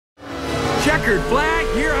Checkered flag,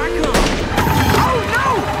 here I come. Oh, no!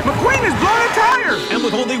 McQueen has blown a tire! And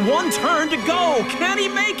with only one turn to go, can he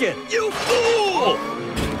make it? You fool!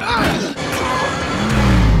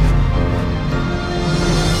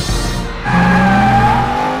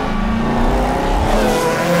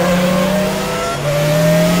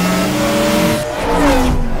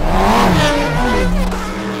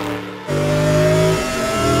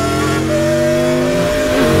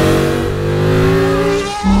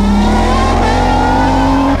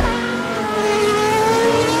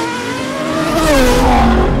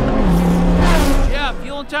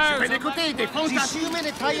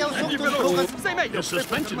 The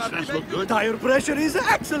suspension stress look good. Tire pressure is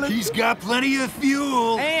excellent. He's got plenty of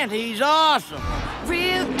fuel. And he's awesome.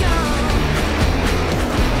 Real gone.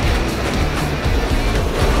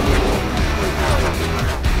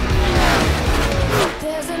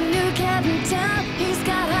 There's a new cat in town. He's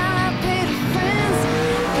got high-paid friends.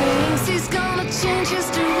 Thinks he's gonna change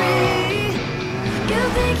history. You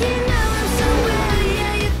think you know him so well.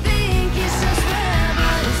 Yeah, you think he's so swell,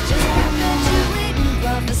 but it's just perpetuating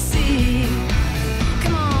prophecy.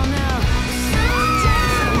 Come on now.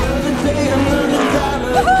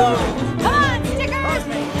 Come on, stickers!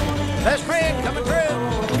 Best friend coming through.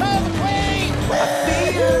 Call the Queen!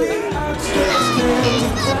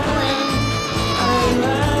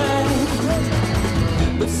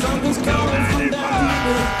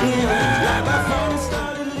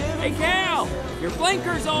 Hey, Cal! Your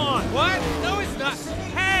blinker's on! What? No, it's not.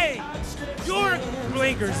 Hey! Your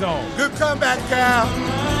blinker's on. Good comeback, Cal.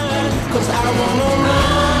 Cause I wanna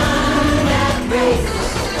run that race.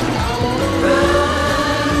 I wanna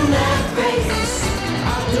run that race.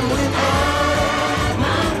 I'll do it at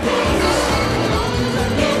my pace. As long as I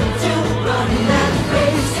get to run that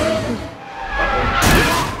race.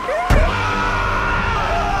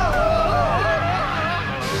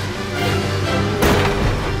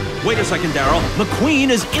 Wait a second, Darrell. McQueen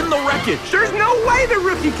is in the wreckage. There's no way the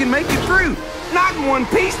rookie can make it through. Not in one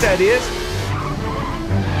piece, that is.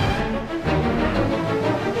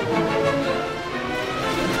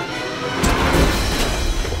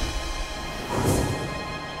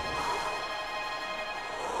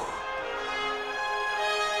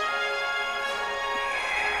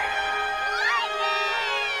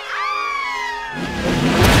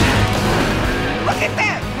 Look at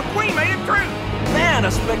that! McQueen made it through! Man,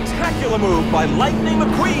 a spectacular move by Lightning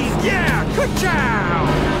McQueen. Yeah, good job!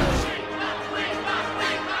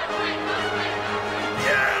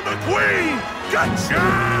 Yeah, McQueen! Good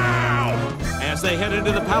job! As they head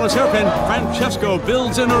into the Palace hairpin, Francesco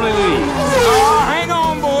builds an early lead. Oh, hang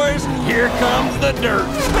on, boys. Here comes the dirt.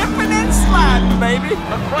 Slipping and sliding, baby.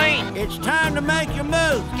 McQueen, it's time to make your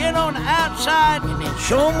move. Get on the outside and then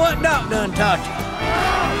show 'em what Doc done taught you.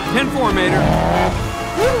 10-4, Mater.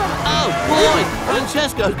 Oh boy!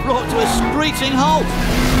 Francesco's brought to a screeching halt.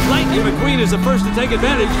 Lightning McQueen is the first to take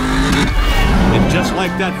advantage. And just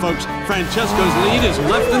like that, folks, Francesco's lead is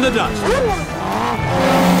left in the dust.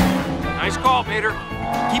 Nice call, Mater.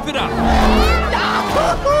 Keep it up.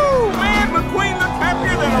 Man, McQueen looks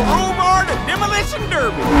happier than a roll bar at a demolition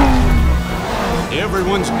derby.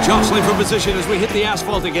 Everyone's jostling for position as we hit the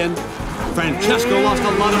asphalt again. Francesco lost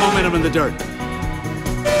a lot of momentum in the dirt.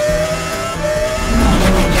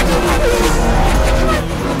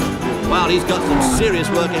 Wow, he's got some serious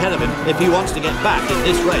work ahead of him if he wants to get back in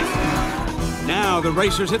this race. Now the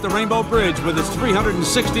racers hit the Rainbow Bridge with its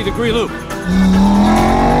 360-degree loop.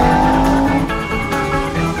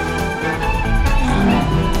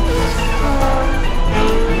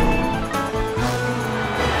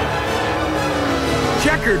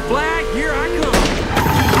 Checkered flag, here I come.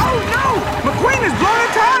 Oh, no! McQueen has blown a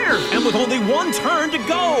tire! And with only one turn to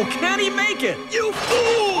go, can he make it? You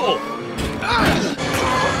fool!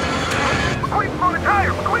 McQueen's blown a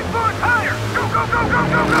tire! McQueen's blown a tire! Go, go, go, go,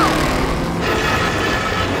 go, go!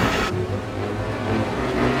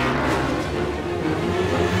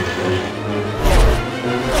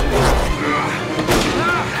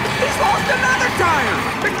 He's lost another tire!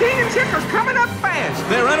 The King and Chick are coming up fast!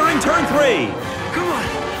 They're entering turn 3. Come on!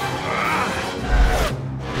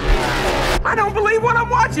 I don't believe what I'm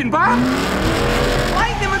watching, Bob!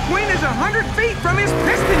 Lightning McQueen is 100 feet from his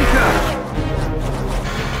piston cup!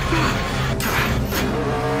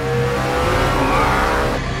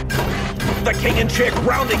 The King and Chick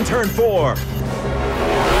rounding turn 4.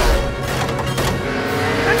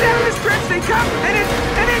 And down the stretch they come, and it's...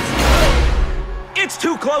 It's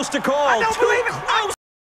too close to call. I don't believe it! Close.